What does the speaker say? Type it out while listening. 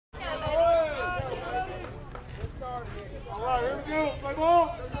Play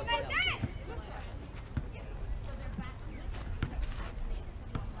ball.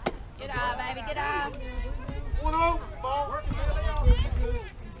 Get up, baby, get up. 1-0. Ball.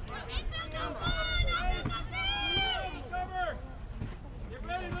 Get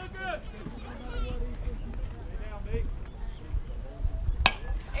ready, Lucas.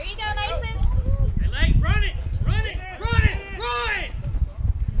 There you go, Mason. Hey, Lake, run it! Run it! Run it! Run!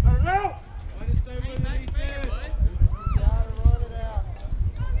 Let her go. Way to stay with the defense.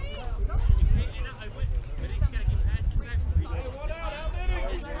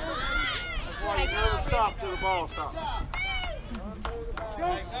 Stop till the ball stops.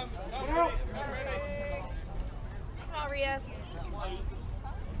 Go. Come on. Come on, Rhea.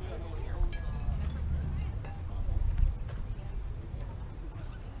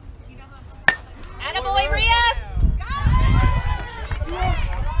 Attaboy, Rhea.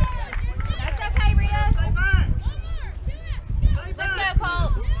 That's okay, Rhea. Let's go,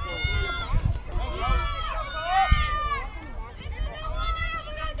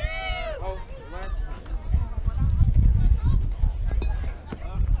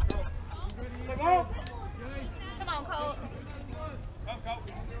 Colt. Come on, Colt. Come, Colt.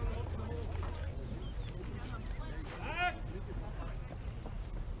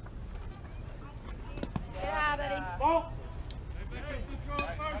 Get high, buddy. Ball.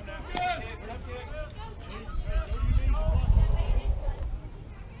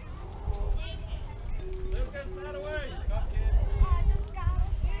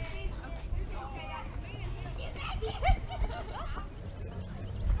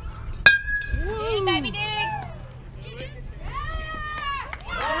 Dig, baby, dig.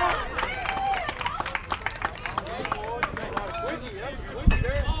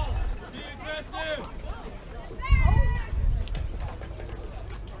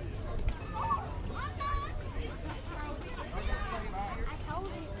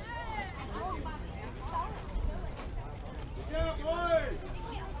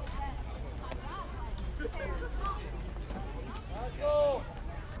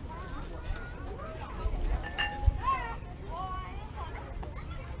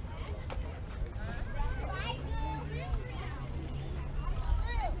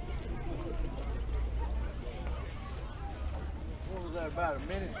 What was that, about a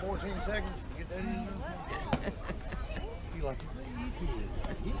minute, 14 seconds to get that in? You like, you did.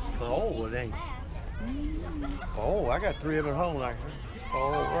 He's cold, ain't he? Oh, I got 3 of them at home. Like,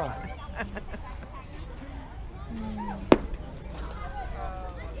 all right.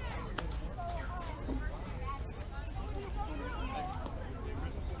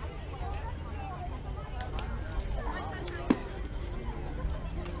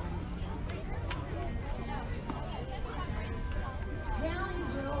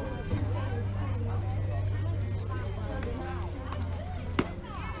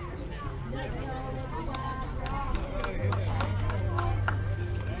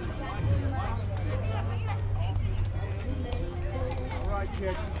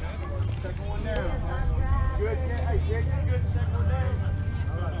 Kid. Second one down. Good, kid. Hey, kid, good. Second one down.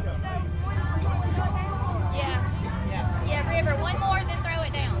 All right, go. Yeah, River, one more, then throw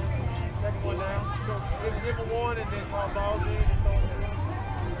it down. Second one down. So give him one and then call balls in and throw it down.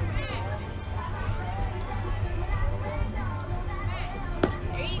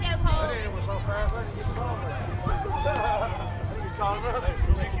 There you go, Cole. That end was so fast, I didn't get the ball back. I think you called him up.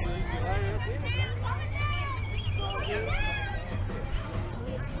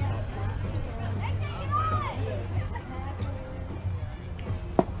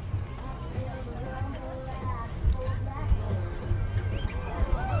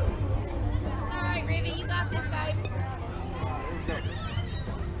 All right, Rivy, you got this, babe. Okay.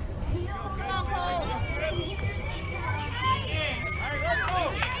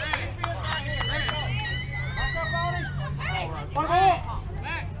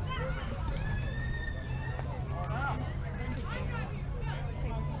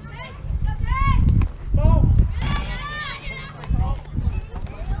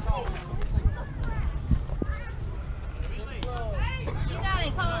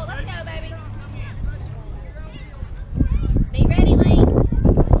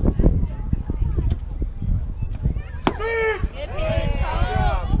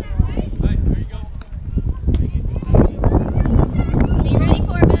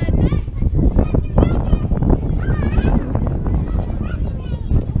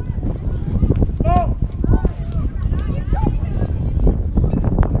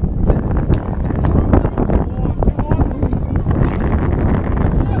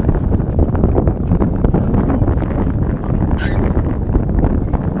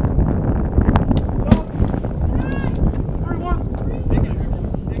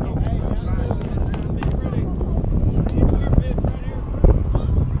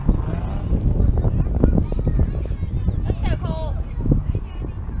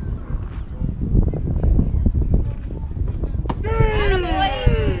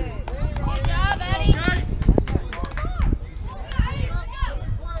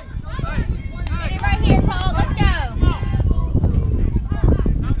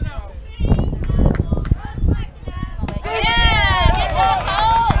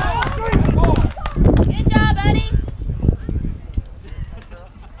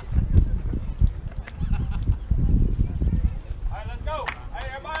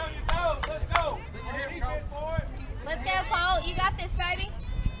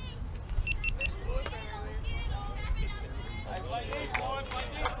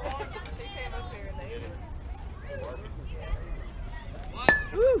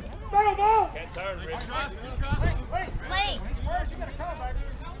 Link.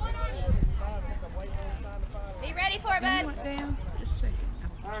 Be ready for it, bud. What down? Just a second.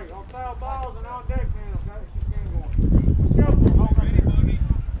 All right, on foul balls and on deck man, okay? Game going. Let's go. Ready, Boogie.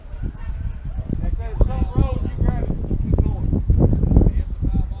 If there's some rolls, you grab it. Keep going.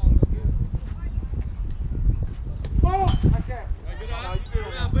 Ball! Like that. Good eye. You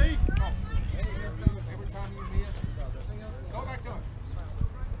good. Now, B. Every time you miss, go back to it.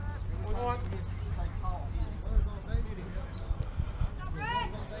 One.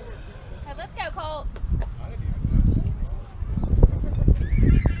 Hey, let's go, Colt.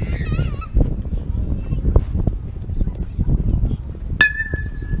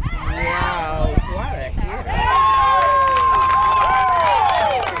 Wow, what a hit.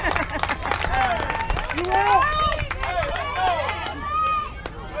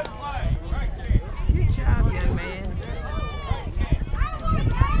 Good job, young man.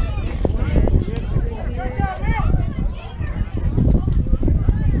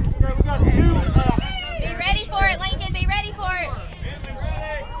 We got two. Be ready for it, Lincoln. Be ready for it.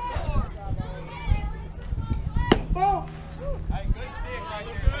 Ball! Hey, good stick right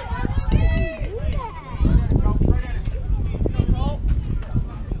there.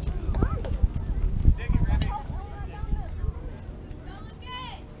 Dig it, Remy.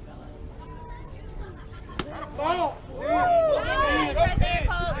 Ball! Good hit. Right there,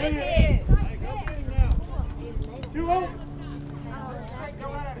 Colt. Good hit. 2-0.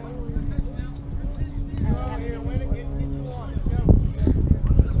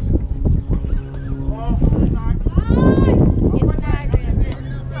 It's tied, Riv.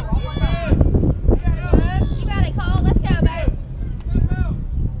 You got it, Colt. Let's go, babe.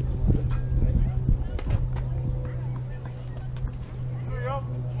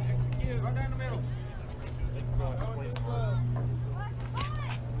 Right down the middle.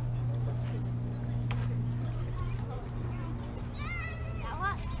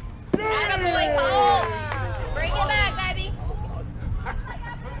 Attaboy, Colt. Bring it back, baby.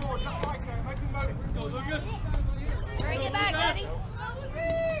 Just like that. Make him move. Go, Lucas. Bring it back, buddy.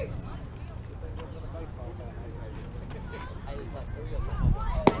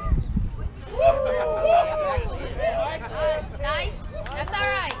 Nice. That's all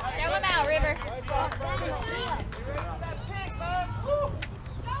right. Throw him out, River.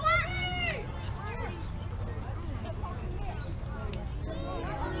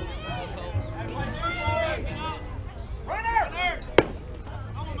 Right there.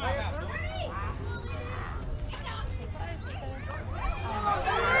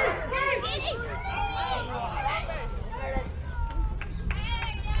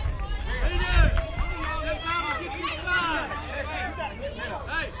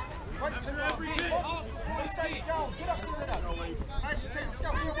 Hey, Wait, two every day. Let's say he's gone. Get up, get up. Nice and let's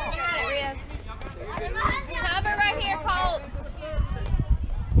go. Get You up. got it, Riv. Cover right here, Colt.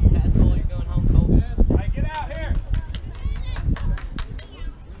 hey, get out here.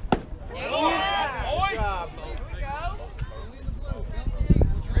 There you go. Boy.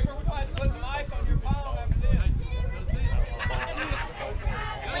 River, we're going to have to put some ice on your palm after this.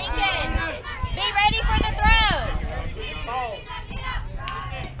 Lincoln, be ready for the throw. Ball.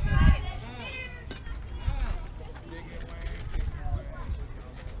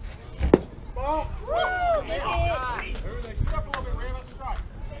 Good hit. Get up a little bit, Ray. Let's strike.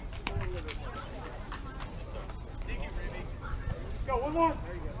 Go, 1-1.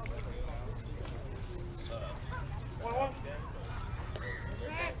 1-1.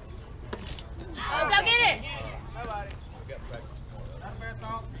 Oh, go get it. Not a bad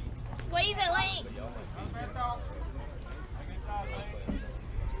thought. Squeeze it, Link. Not a bad thought.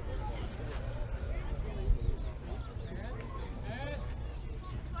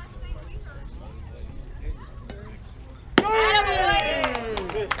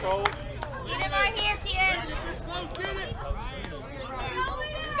 Attaboy. Good, Cole. Get him right here, kid.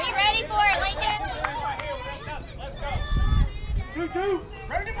 Be ready for it, Lincoln. 2-2.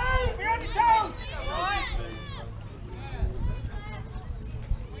 Ready to move. Be on your toes.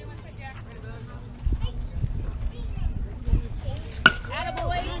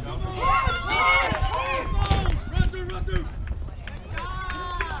 Attaboy. Run through.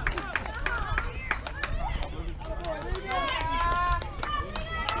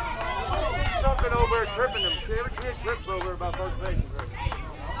 Something over tripping them. Every kid trips over about first base.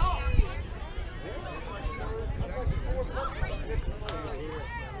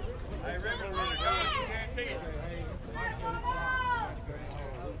 Hey, River, go. Guarantee it.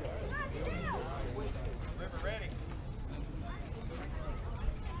 River, ready.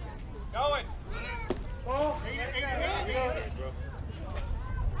 Going. Ball. Eat it.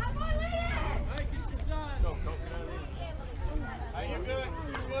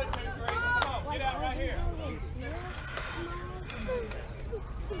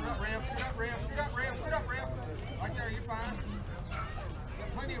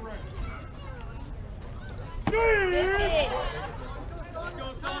 Good pitch. Let's go,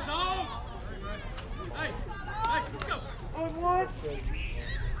 dog. Hey, let's go. On one.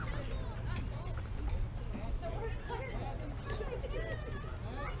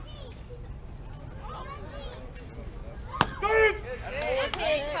 Good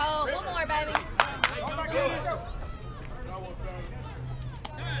pitch, Cole. One more, baby.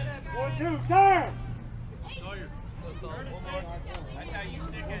 1-2, time. Sawyer. That's how you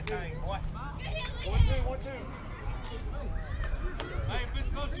stick that thing, boy. 1-2. Hey, if it's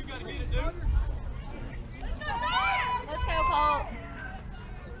close, you got to get it, dude. Let's go, Cole.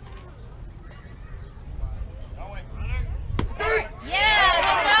 Oh, wait. Runner. Yeah,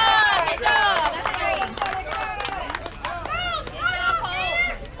 good job. Good job. That's great. Good job, Cole.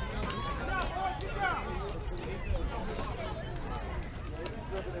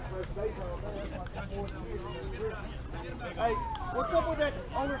 Hey, what's up with that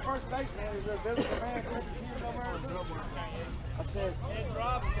owner first baseman? Is there a visitor man somewhere? I said, It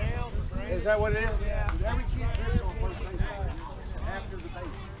drops down. is that what it is? Yeah. Every kid pitches on first base after the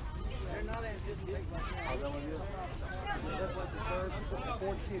base. They're not anticipating like that. Oh, is that what it is? That's like the third, the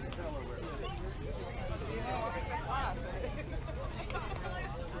fourth kid that fell over it.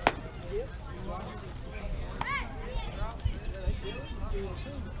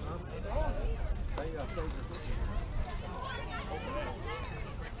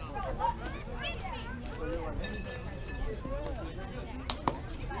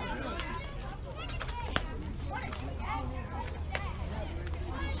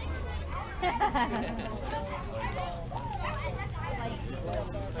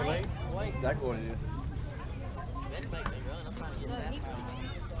 Exactly what it is.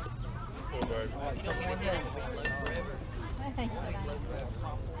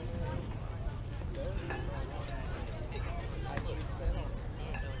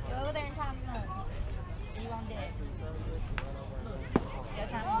 Go over there and time him up. You on deck. Go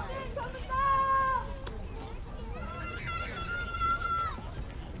time him up.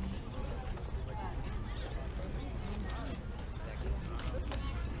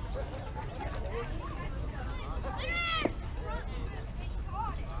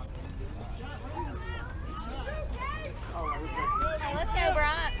 Hey, let's go,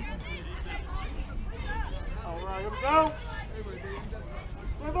 Bryant. All right, here we go.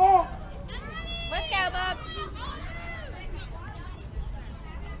 Good ball. Let's go, bub.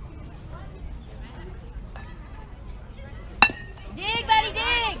 Dig, buddy,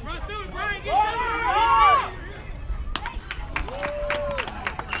 dig. Run through it, Brian. Get through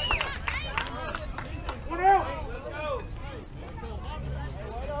One out.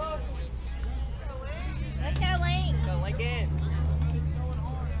 Let's go, Link.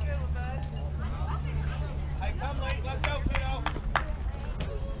 Hey, come, Link. Let's go, kiddo.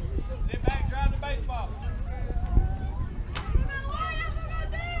 Sit back, drive the baseball.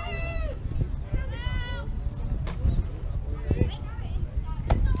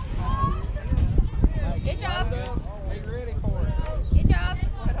 Good job. Good job.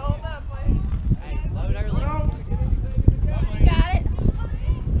 You got it.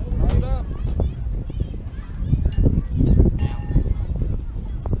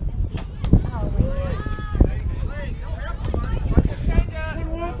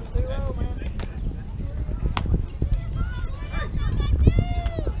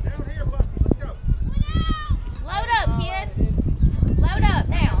 Load up, kid. Load up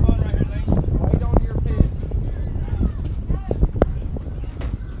now.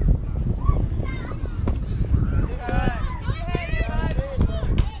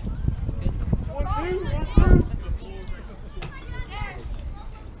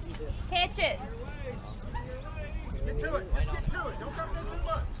 Catch it. Get to it. Just get to it. Don't come in too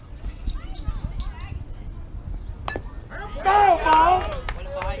much. Ball.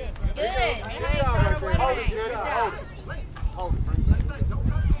 Good. Good job right there. Hold it. Good job. Hold it. Don't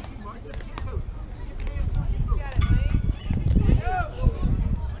come in too much. Just get to it.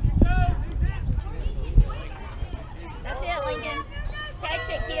 That's it, Lincoln. Catch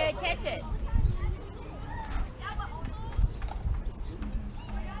it, kid. Catch it.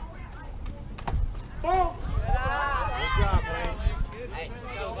 Ball. Good job, man. Hey,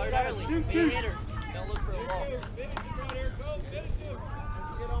 go load early. Be a hitter. Don't look for a ball.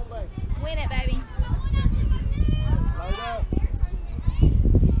 Win it, baby. Load up.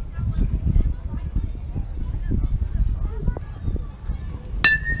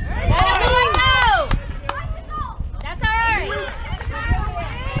 Go! That's all right.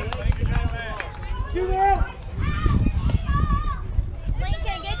 Shoot out.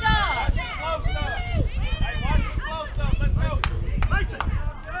 Lincoln, good job. Slow stuff. Hey, watch the slow stuff. Let's go. Mason.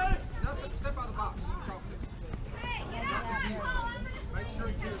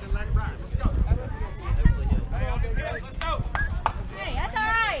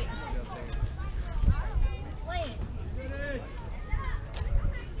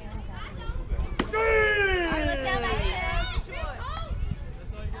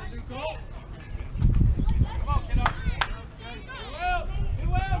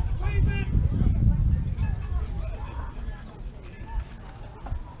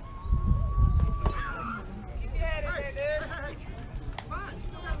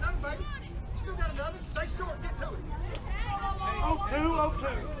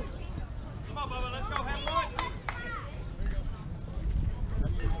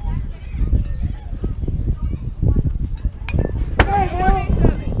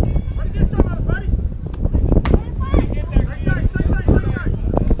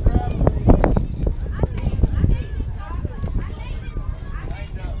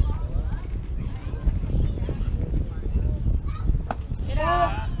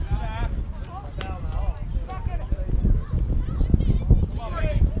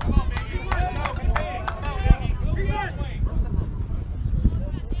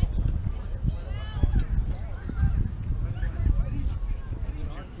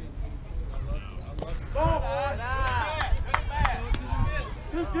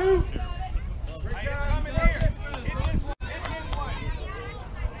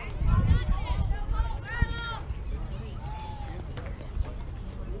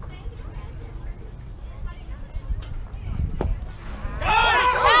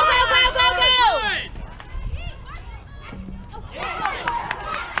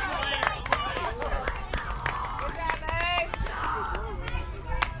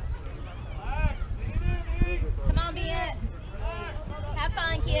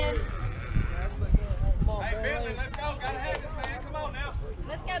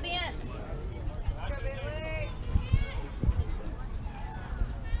 go, Ben.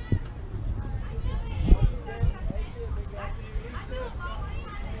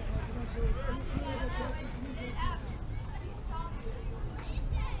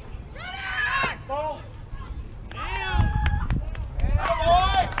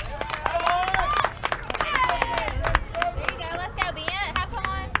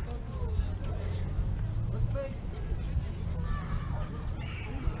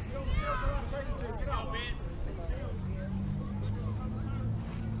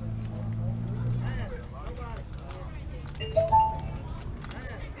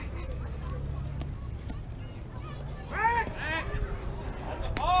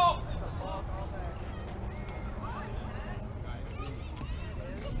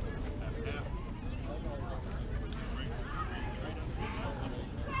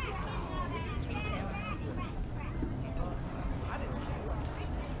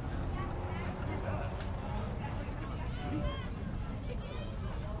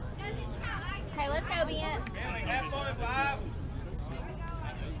 Okay, let's go, Ben. Have fun, 5.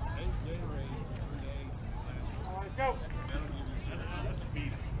 Let's go.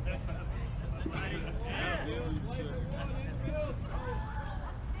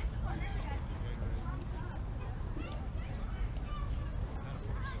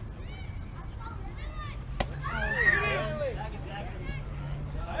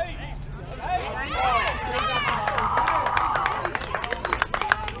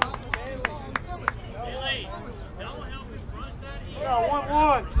 Yeah,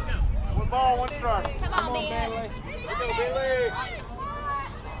 1-1. One ball, one strike. Come on, Ben. Let's go, Billy.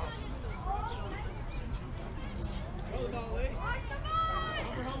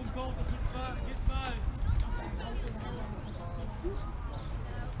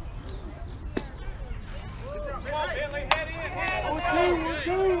 Come on, Bentley, head in, head in. 1-2.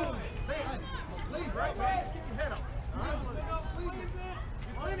 Lead, right, man. Just keep your head up. All right? Lead.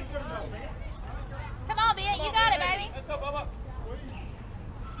 You're plenty good enough, man. Come on, Ben. You got it, baby. Let's go, Bubba.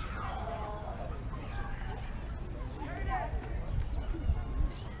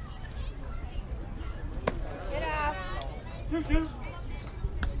 Get off. 2-2.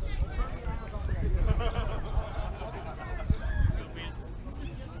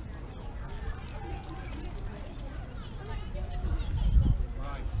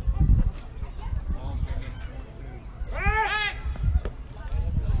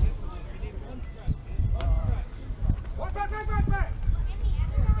 Back.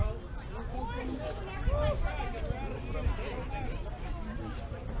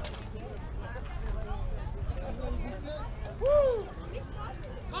 Woo!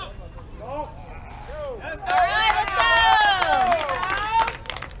 Go. Let's All right, let's go.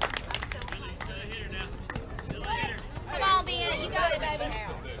 Come on, Ben. You got it, baby.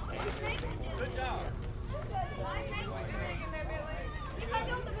 Good job.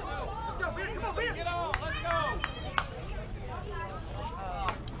 Let's go, Ben. Come on, Ben. Get on, let's go.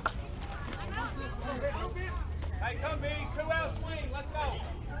 Hey, come, B. 2-out swing. Let's go.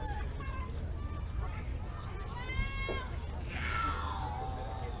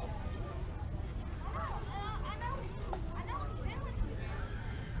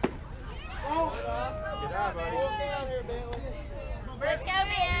 Get out, buddy. Let's go,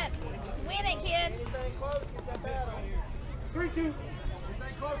 Ben. Win it, kid. 3-2. Anything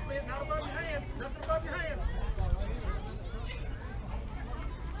close, Ben. Not above your hands. Nothing above your hands.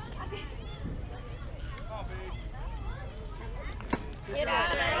 Come on, B. Get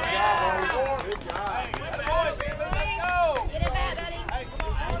out, buddy. Good job. Hey, good boy, Bentley. Let's go. Get it back, buddy. Hey, come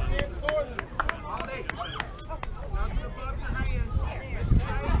on. Let's see him score. Nothing above your hands. Let's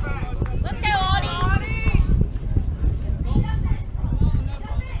try it back. Let's go, Audie.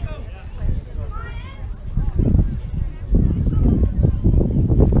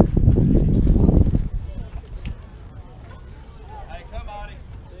 Hey, come, Audie.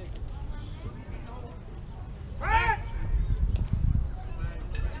 Back.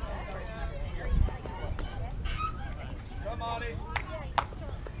 Come, Audie.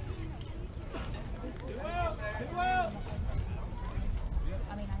 Do well. Do well.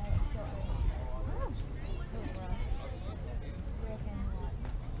 I mean, I know it's short.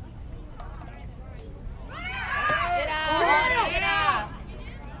 Get out, Audie. Get out.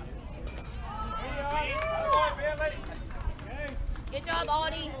 Good boy, Bentley. Good job,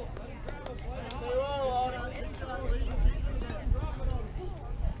 Audie.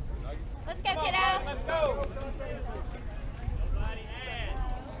 Let's go, kiddo. Let's go.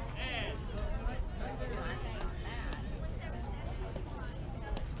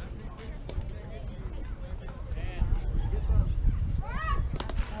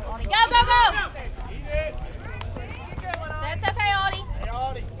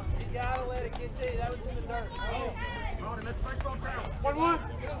 kid, that was in the dirt. Roddy, let the baseball travel. 1-1.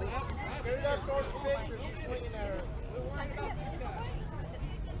 Get it up towards the picture. She's swinging at her.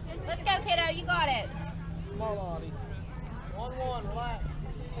 Let's go, kiddo. You got it. Come on, Audie. 1-1. Relax.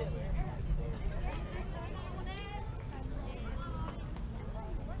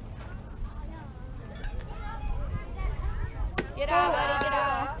 Get out, buddy. Get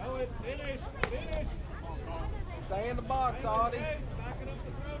out. Finish. Finish. Stay in the box, Audie. Backing up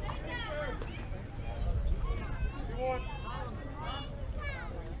the throw. 2-1.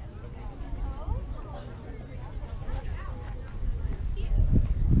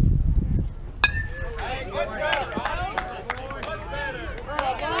 Hey, good job, Otto. Much better.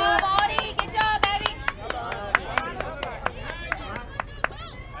 Good job, Audie. Good job, baby.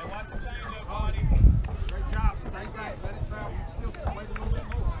 Hey, watch the change up, Audie. Great job. Stay back. Let it travel. You still wait a little bit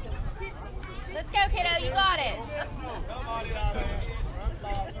more. Let's go, kiddo. You got it. Come, Audie, out there.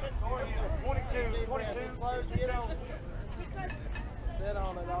 22. It's close. Get on it. Sit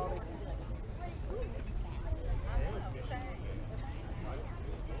on it, Audie.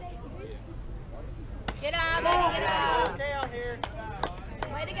 Get out, buddy. Get out. Full count here.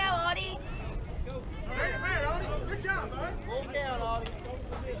 Way to go, Audie. Hey, man, Audie. Good job, bud. Full count, Audie.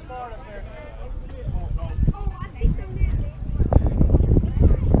 Don't be smart up there.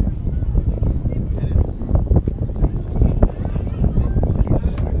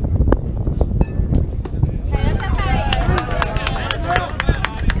 Okay, that's okay.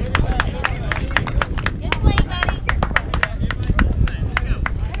 Good swing, buddy.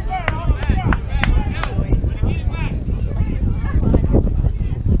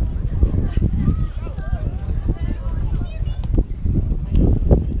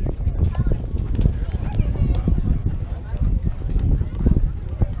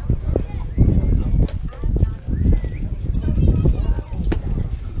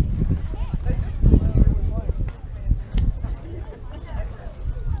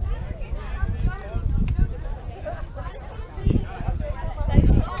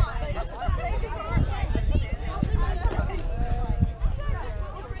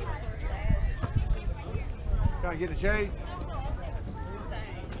 Trying to get the shade.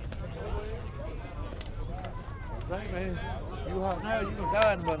 Dang, man. You hot now, you gonna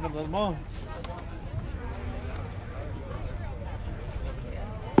die in about another month.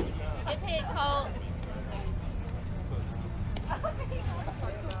 Good pitch, Colt.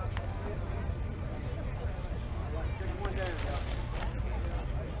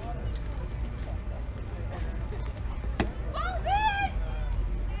 Ball good.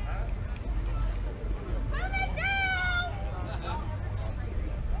 Coming down.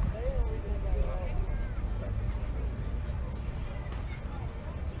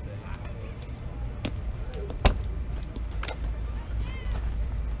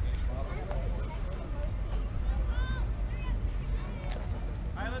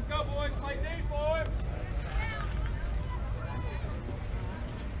 All right, let's go, boys. Play deep, boys.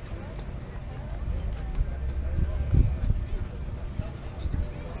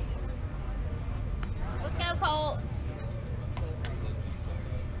 Let's go, Colt.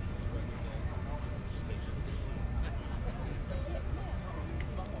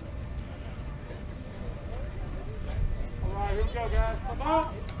 All right, here we go, guys. Come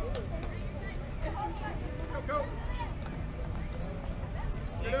on. Go.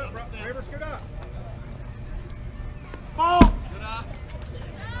 Get up, bro. Rivers, get up. Ball. Good up.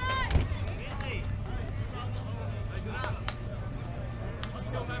 Let's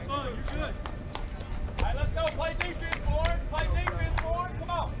go, have fun. You're good. All right, let's go. Play defense, boys. Play defense, boys. Come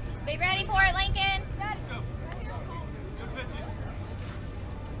on. Be ready for it, Lincoln. Let's go. Good pitches.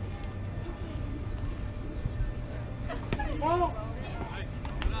 Ball. Hey,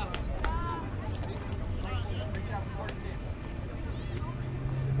 good up.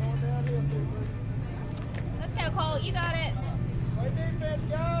 Let's go, Colt. You got it. Play defense,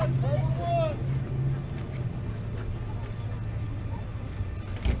 guys. Play one.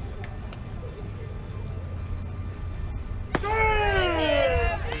 Good pitch.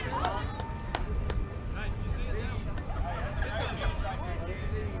 Hey, you see it now? That's a good pitch right there.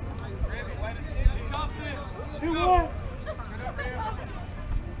 Grab it, way to stick. Be confident. 2-1.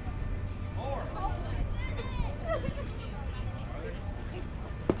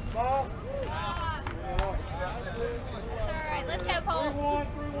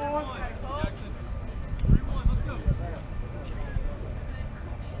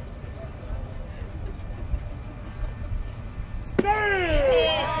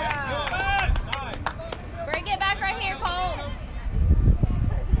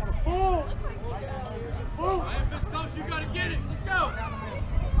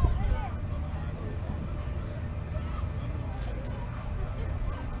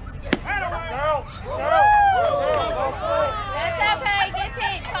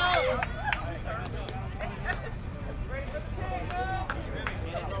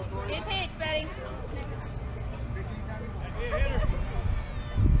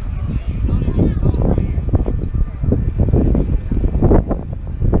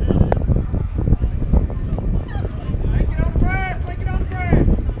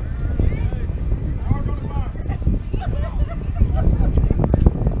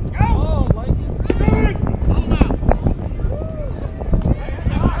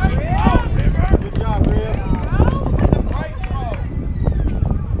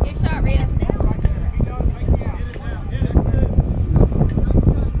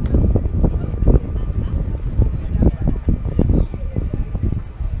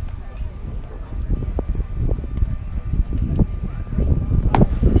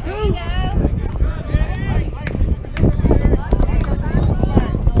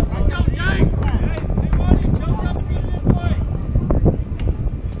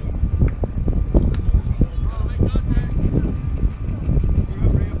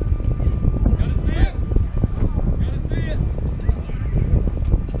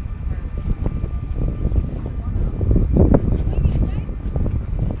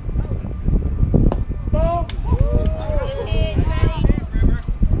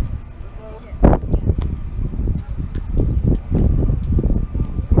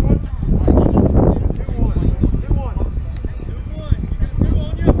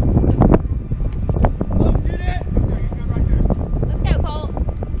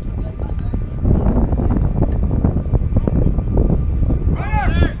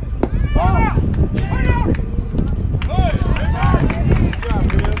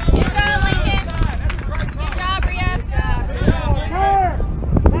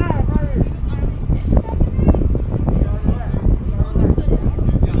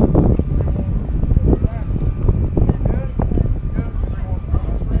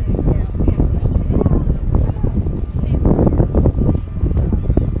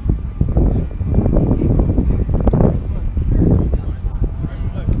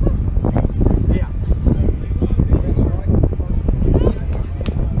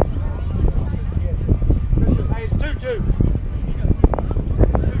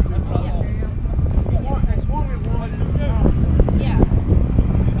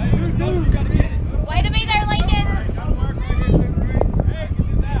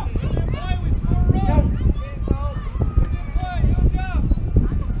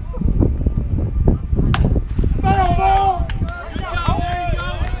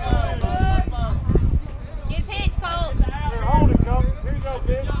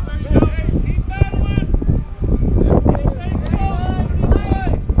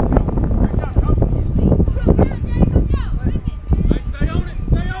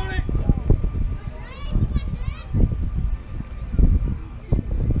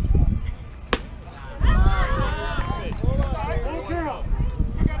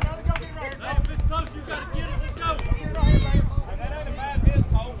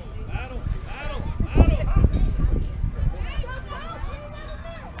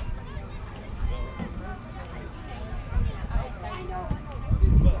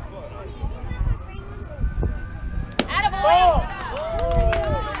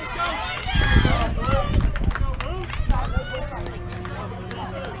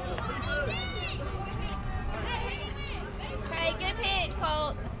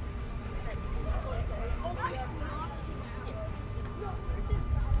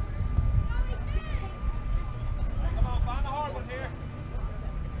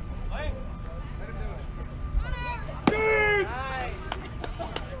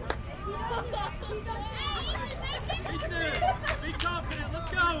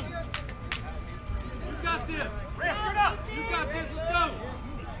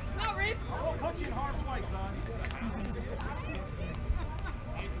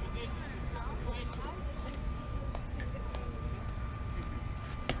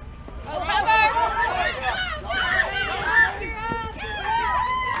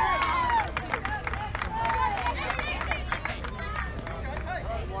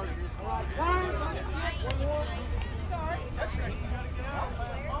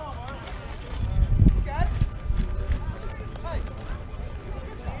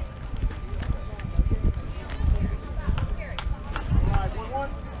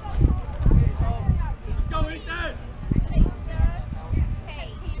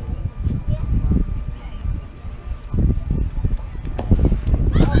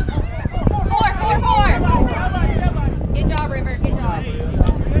 Good job, River. Good job.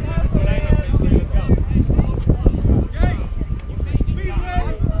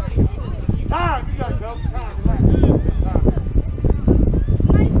 Time, you gotta go. Time, relax.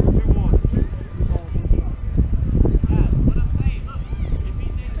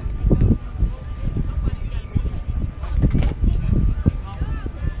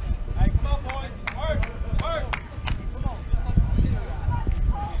 Hey, come on, boys. Work. Work. Come on.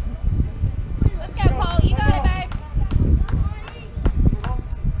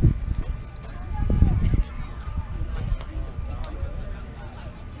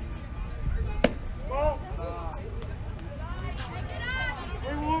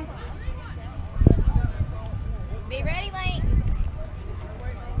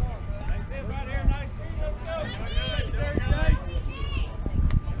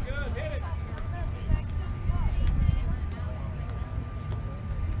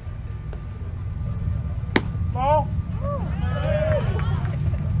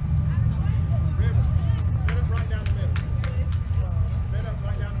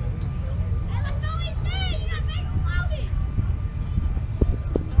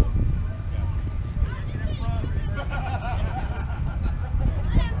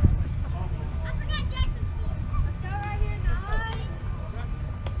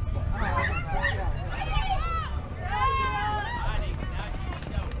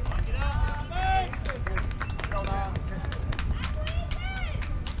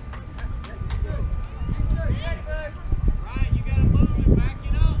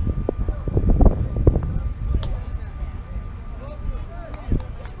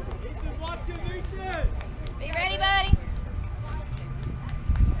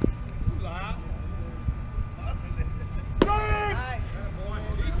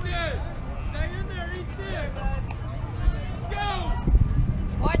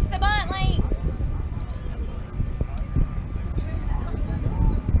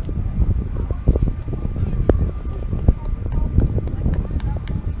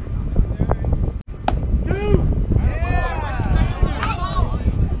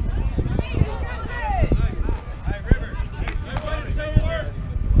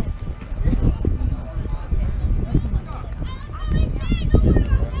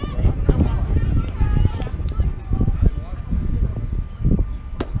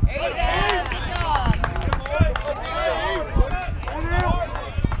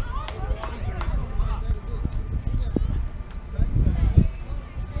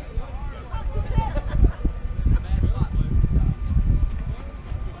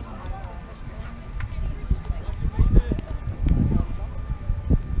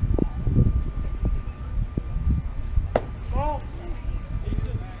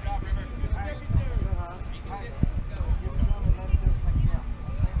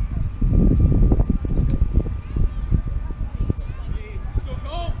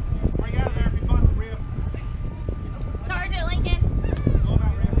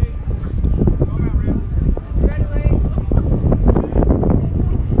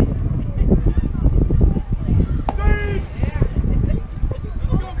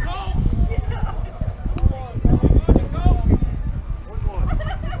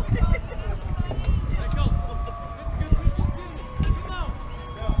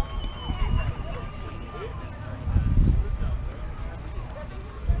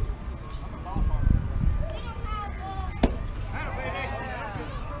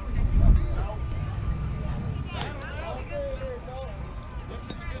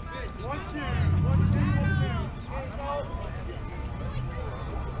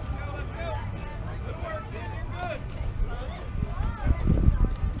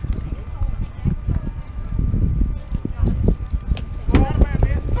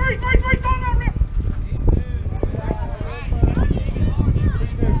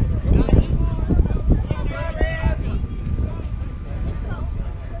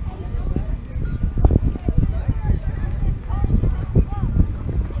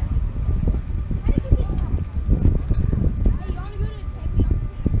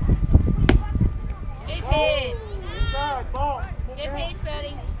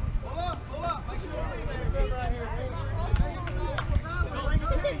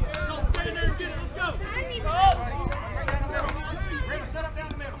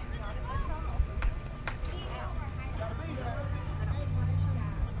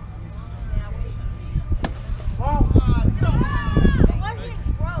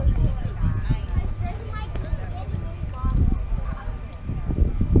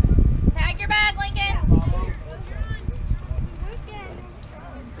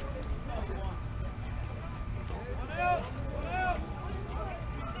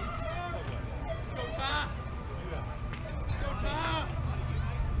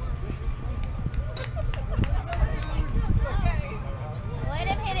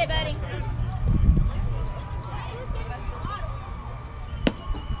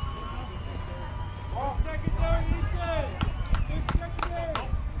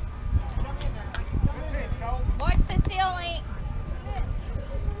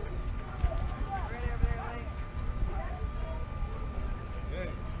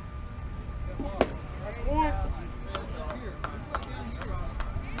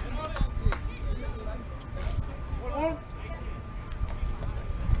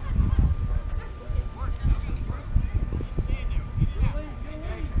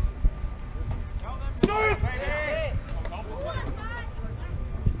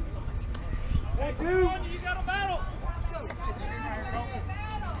 Come on, you got a battle.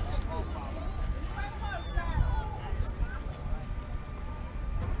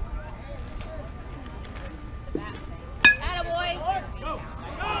 Attaboy. Go.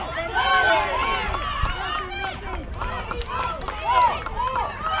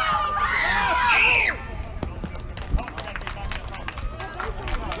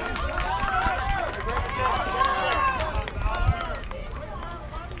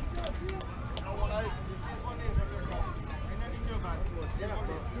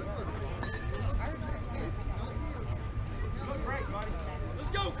 Let's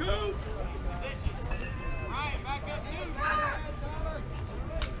go, Coop! Ryan, back up, too.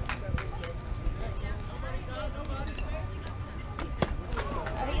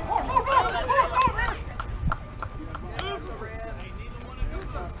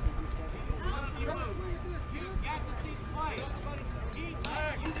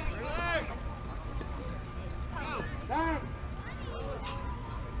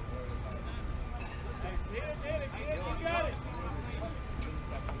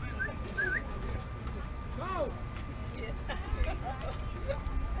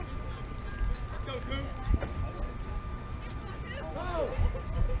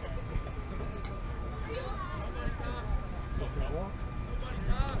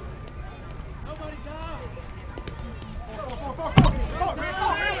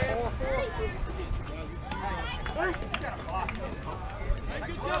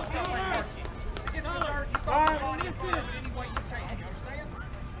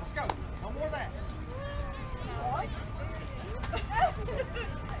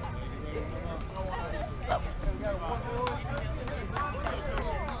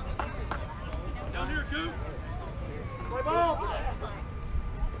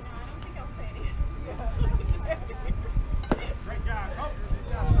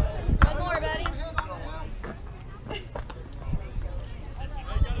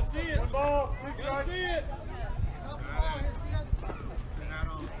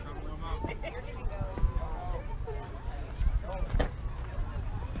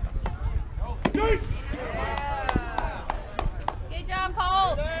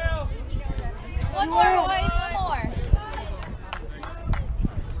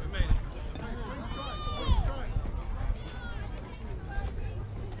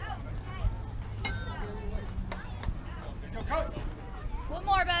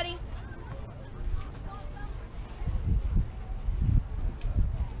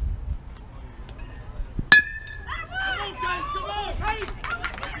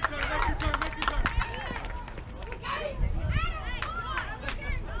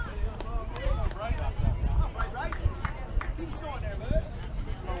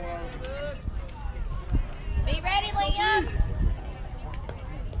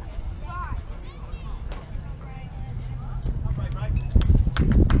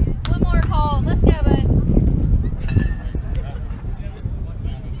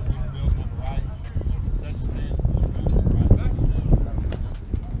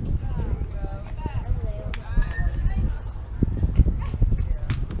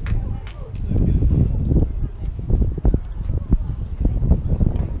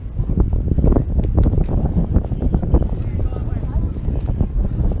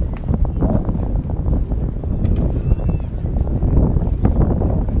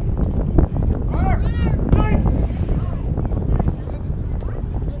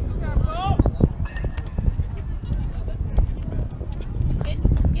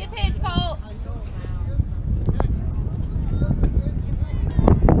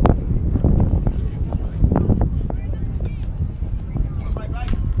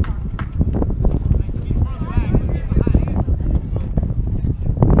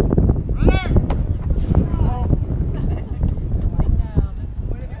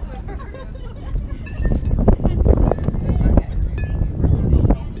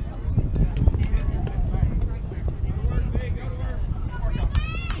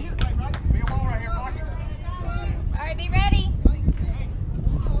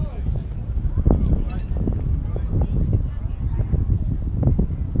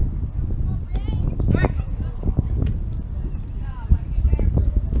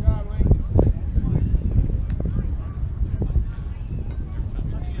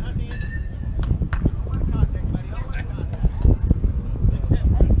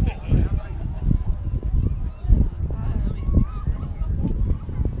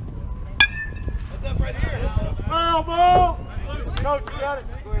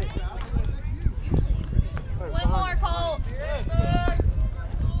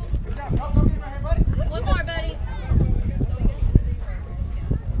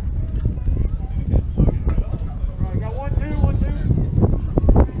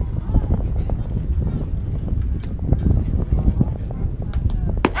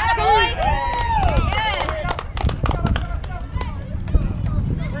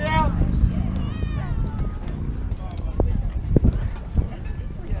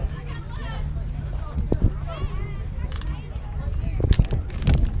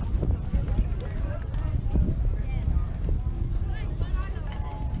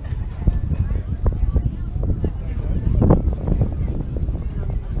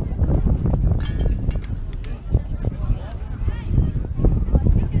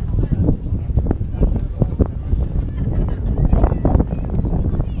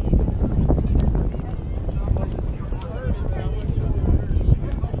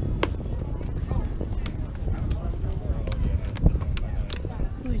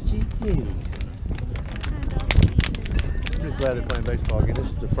 I'm just glad they're playing baseball again. This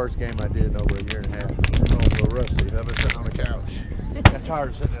is the first game I did in over a year and a half. I'm a little rusty. I've been sitting on the couch. Got tired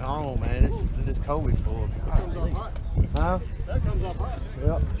of sitting at home, man. This COVID's full. Comes up hot. Huh? That comes up hot.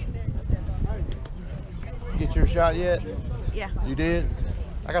 Yep. You get your shot yet? Yeah. You did?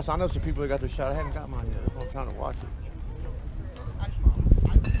 I know some people that got their shot. I haven't got mine yet. That's why I'm trying to watch it.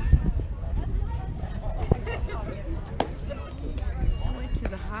 I went to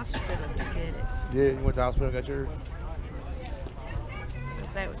the hospital to get it. Yeah, you went to the hospital and got yours?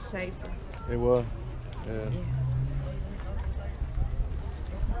 But that was safer. It was? Yeah. Yeah.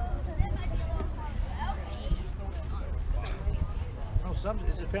 Oh,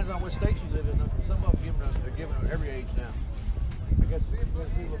 it depends on what state you live in. Some of them they're giving them every age now. I guess people are a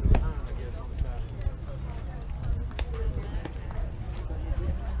little bit behind, I guess, on the time.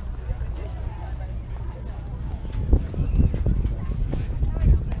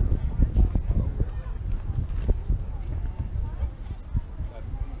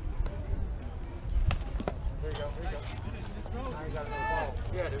 There you go. Now you got another ball.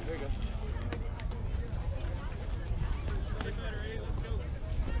 Yeah, there you go.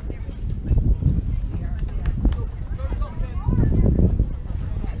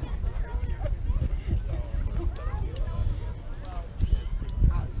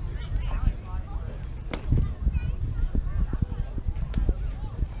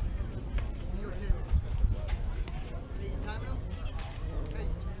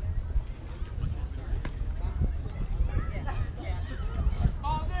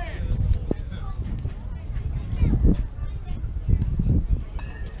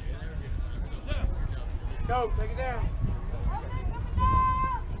 Go, take it down.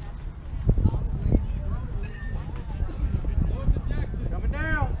 Coming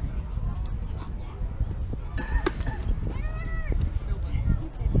down.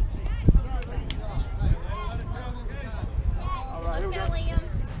 All right, here we go. Liam.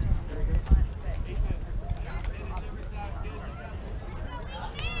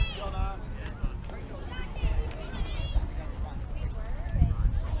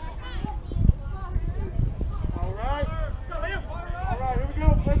 All right, here we go.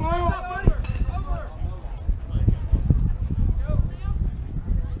 Play ball.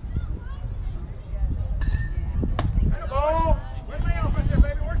 Ball. Where's Leon right there,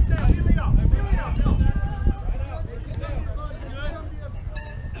 baby? Work it down. You lead off. You lead off. Go.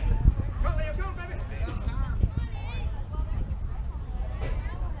 Go, Leon. Go, baby.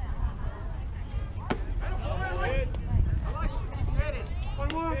 I like it. Hit it.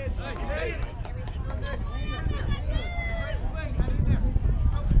 1-1. Hit it.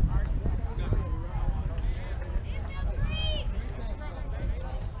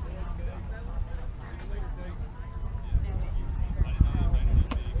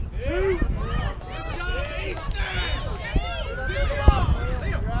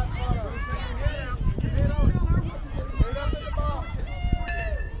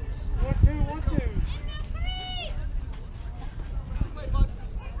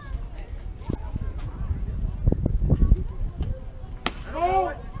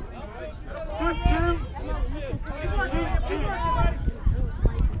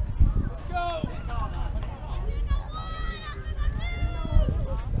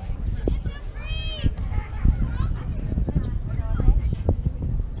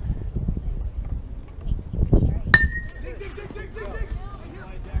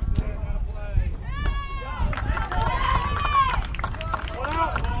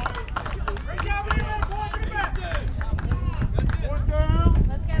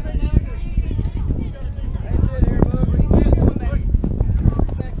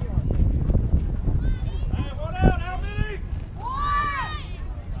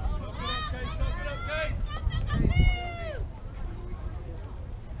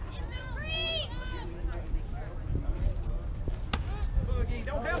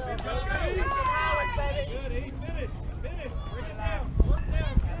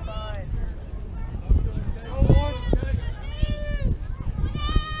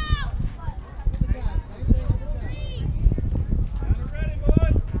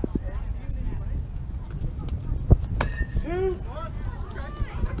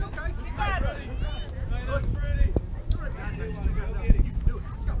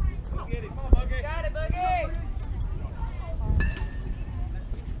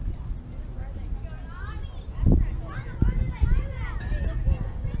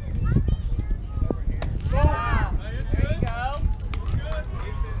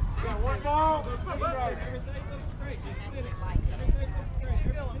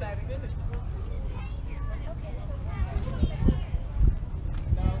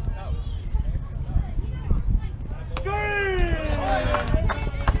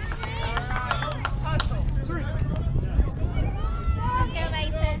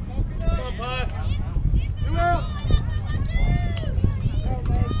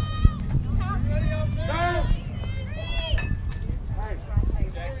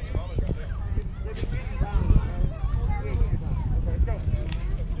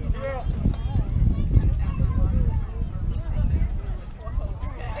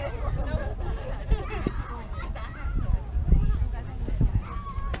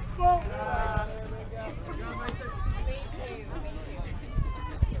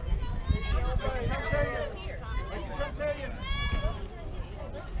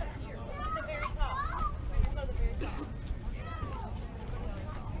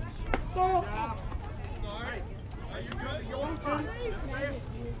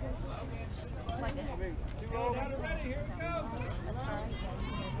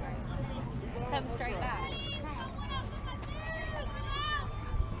 come straight back.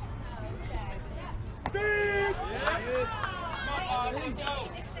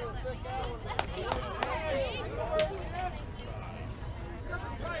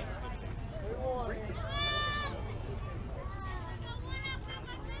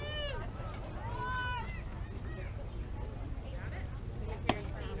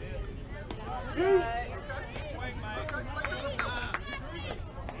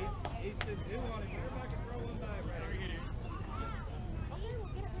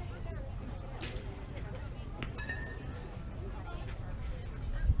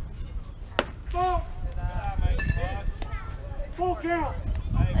 Full count.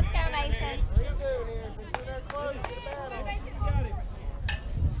 Let's go, Mason.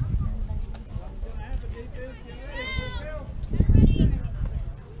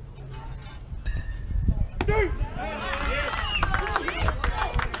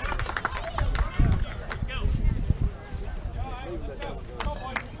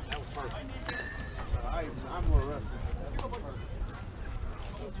 I'm more rusty.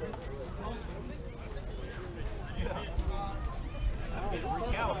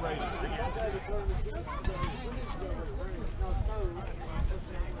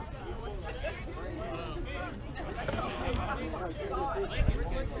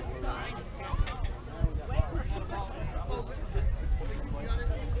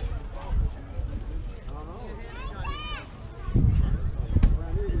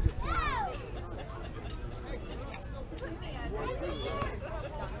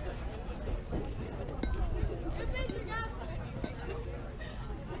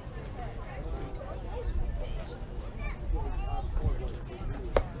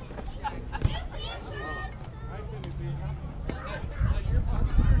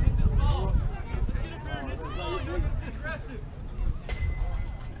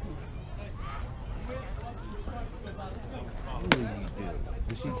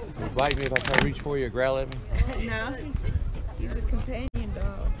 Does she bite me if I try to reach for you or growl at me? No, he's a companion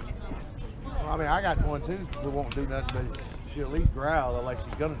dog. Well, I mean, I got one too who won't do nothing, but she'll at least growl like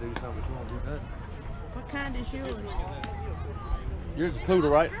she's gonna do something, but she won't do nothing. What kind is yours? Yours is a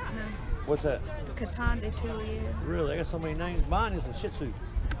poodle, right? No, What's that? Catande Tulier. Really? I got so many names. Mine is a Shih Tzu.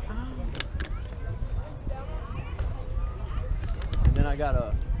 Oh, And then I got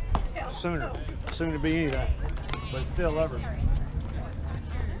a Sooner. Soon to be anything. But still love her.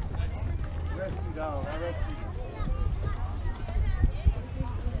 Rescue dog. I rescue.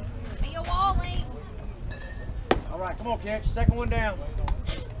 Be a Wally. All right, come on, catch. Second one down.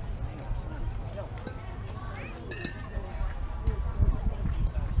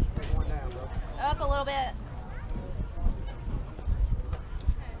 Up a little bit.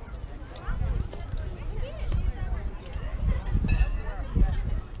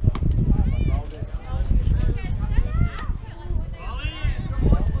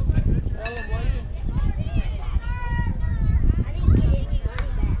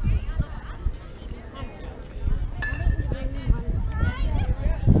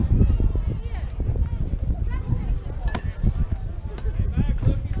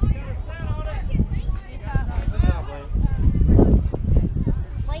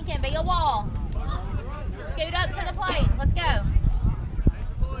 Lincoln, be a wall. Scoot up to the plate. Let's go.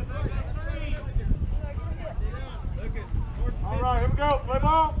 All right, here we go. Play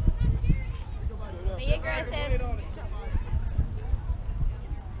ball. Be aggressive.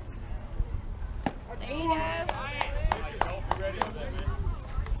 There you go.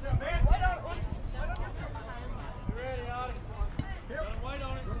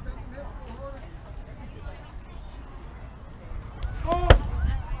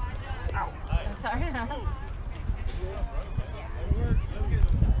 Sorry. Let's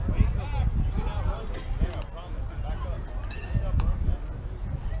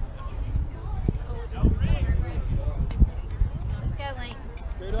go, Link.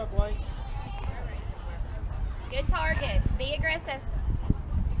 Scoot up, Lane. Good target. Be aggressive.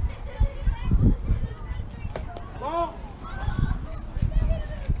 Ball.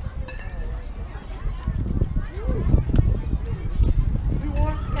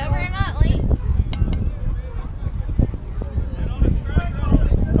 Cover him up, Link.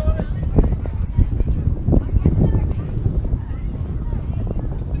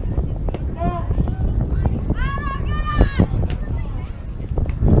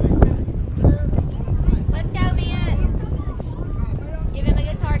 Let's go, man. Give him a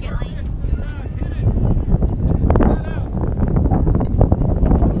good target, Link.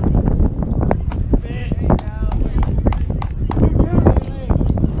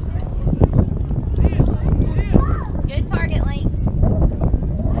 Good target, Link.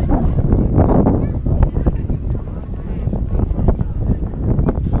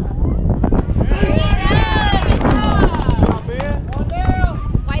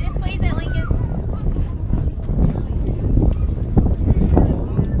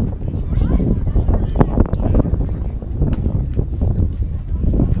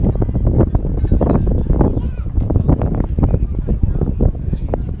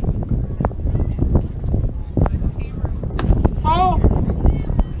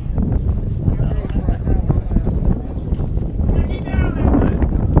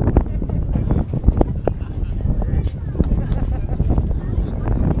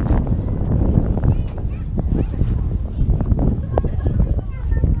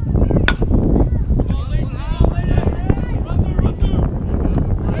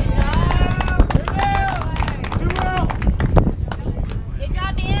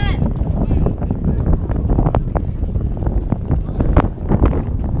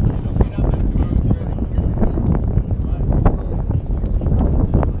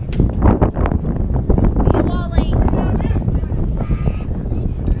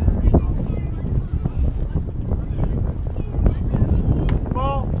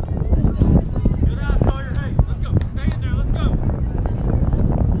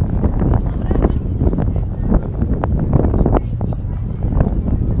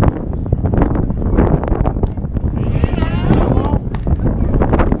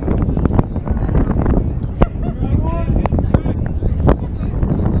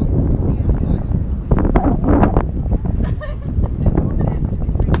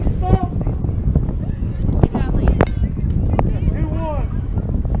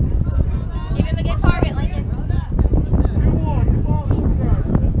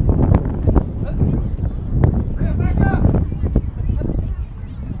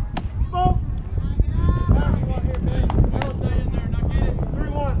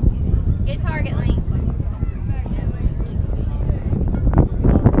 target length.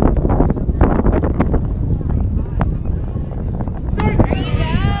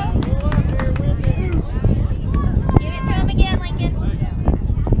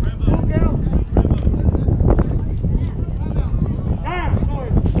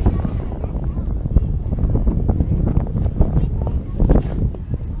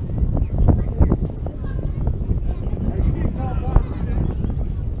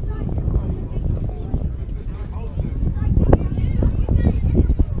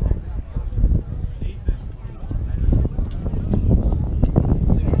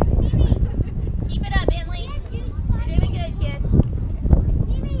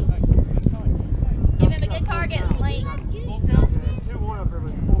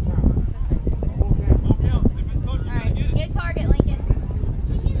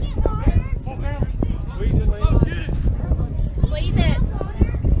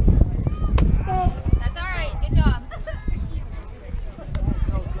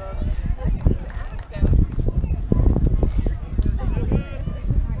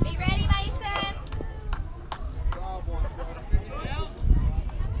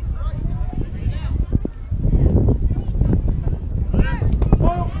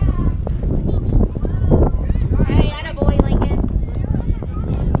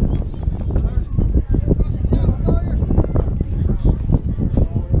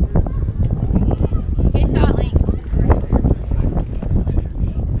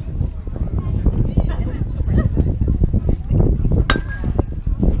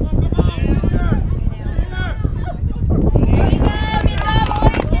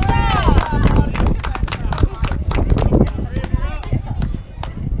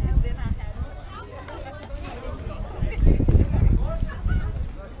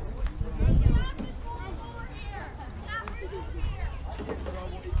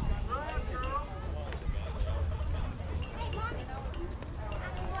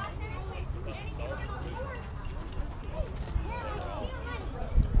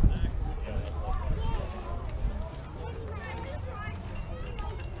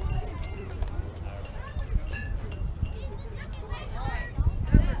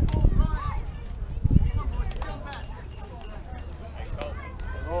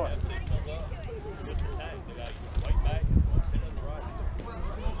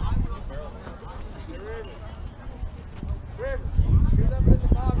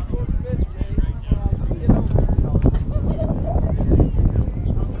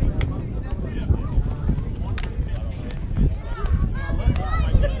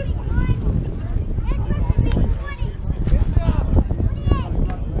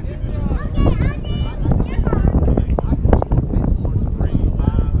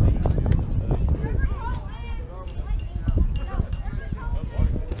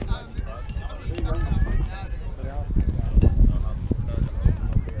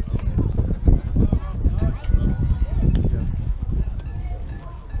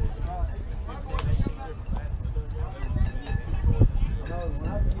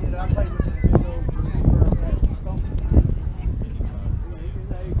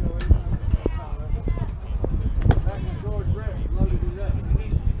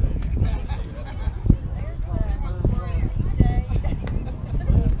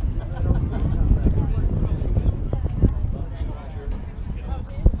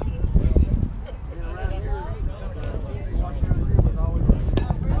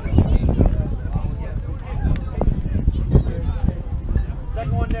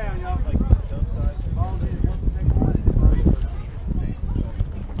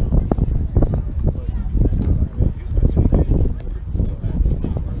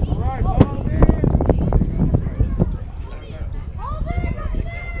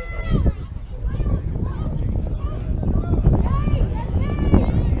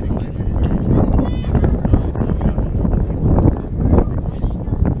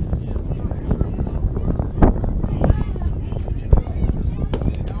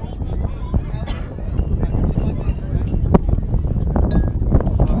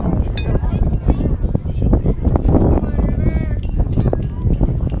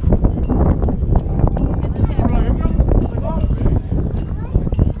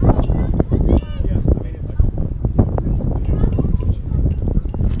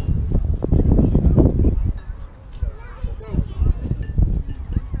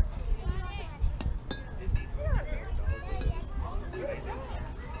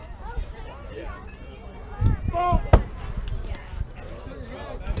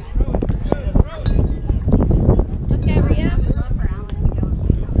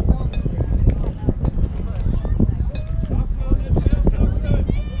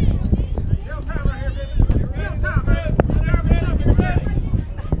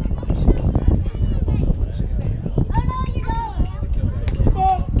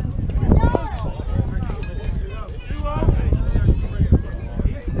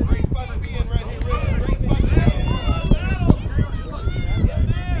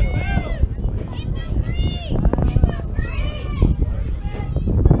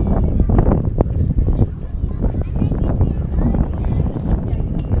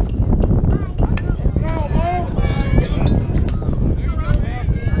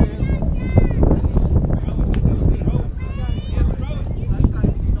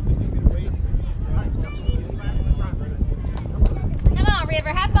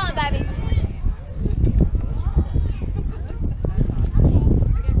 Have fun, baby.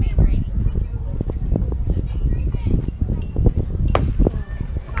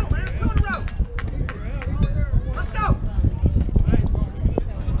 Come on, man. 2 in a row. Let's go.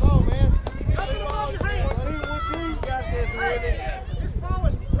 Come on, man. Don't get him off your hand. Well, even with you, you got this, Ruby. Hey, this ball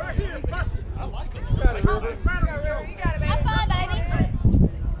is right here. Bust it. I like it. You got it, Ruby. Right on the shoulder. Have fun, baby.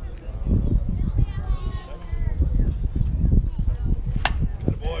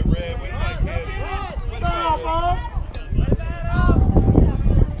 Boy, Red, way to make it. Way to Come on, make ball.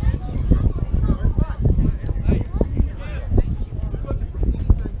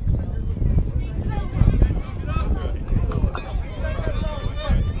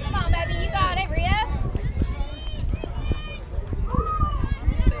 Come on, baby. You got it, Ria.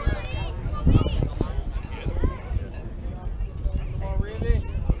 Come on, Ruby.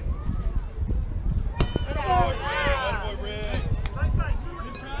 Good Boy, job. Red. Boy, Red. Same thing. You were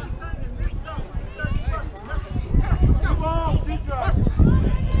doing anything in this zone. So you bust it. Let's go. Come on, keep driving. It's all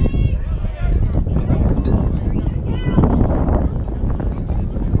right.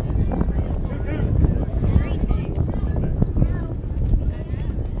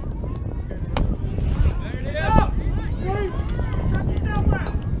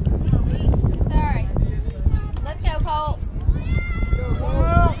 Let's go, Colt.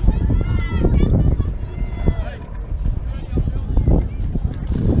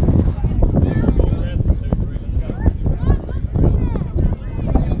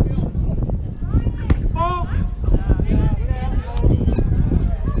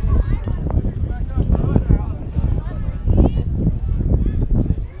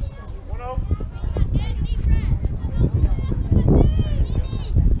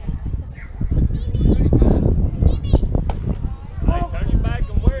 Hey, turn your back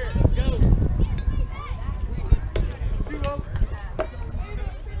and wear it. Let's go.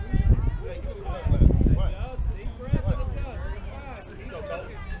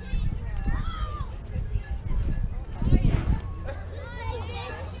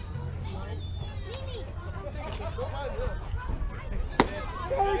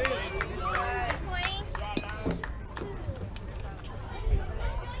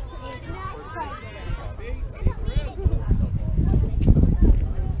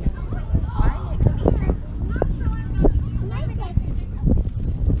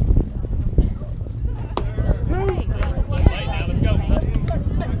 Clean. Hey, now let's go.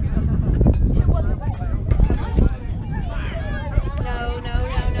 No.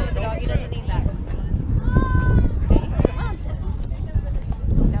 The doggy doesn't need that. Okay, come on.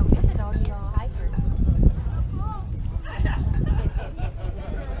 Don't get the doggy all hyper.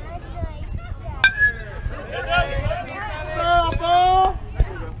 Come on, ball.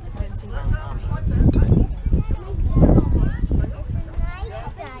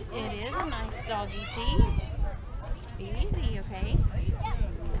 It is a nice doggy, see? Easy, okay?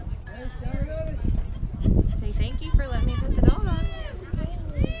 Say thank you for letting me put the dog on.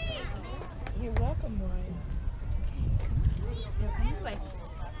 You're welcome, Ryan. No, come this way.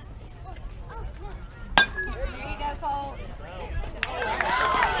 There you go, Colt.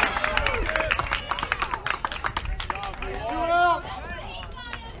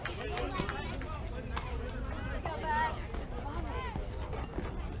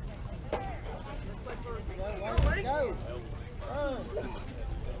 Go.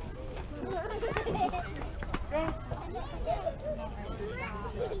 Run.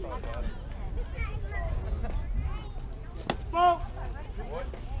 Ball.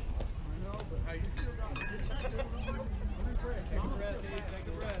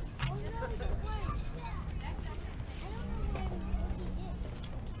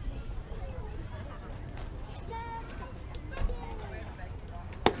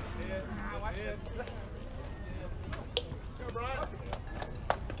 Go, Brian.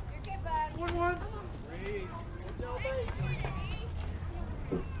 You're good, bud. 1-1.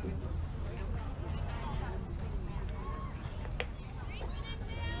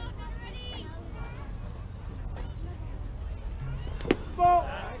 Ball.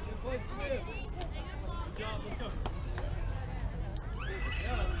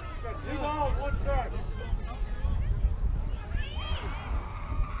 Got 2 balls, 1 strike.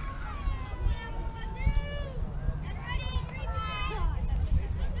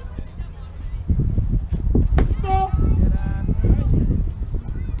 Ball.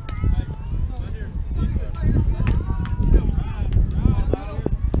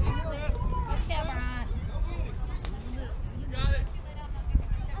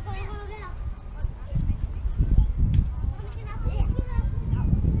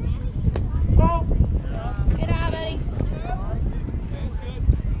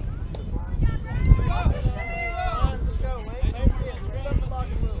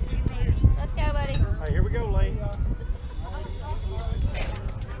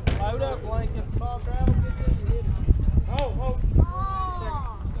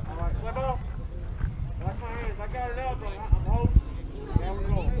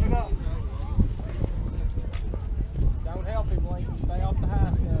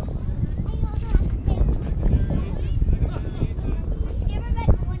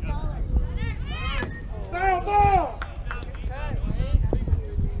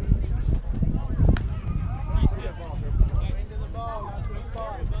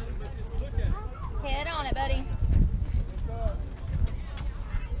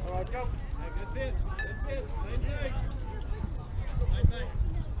 Hey, good pitch. Good pitch. Same thing. Same thing.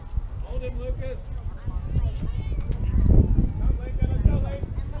 Hold him, Lucas. Go, Lane. Go,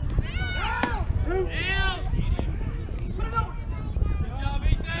 Lane. Yeah!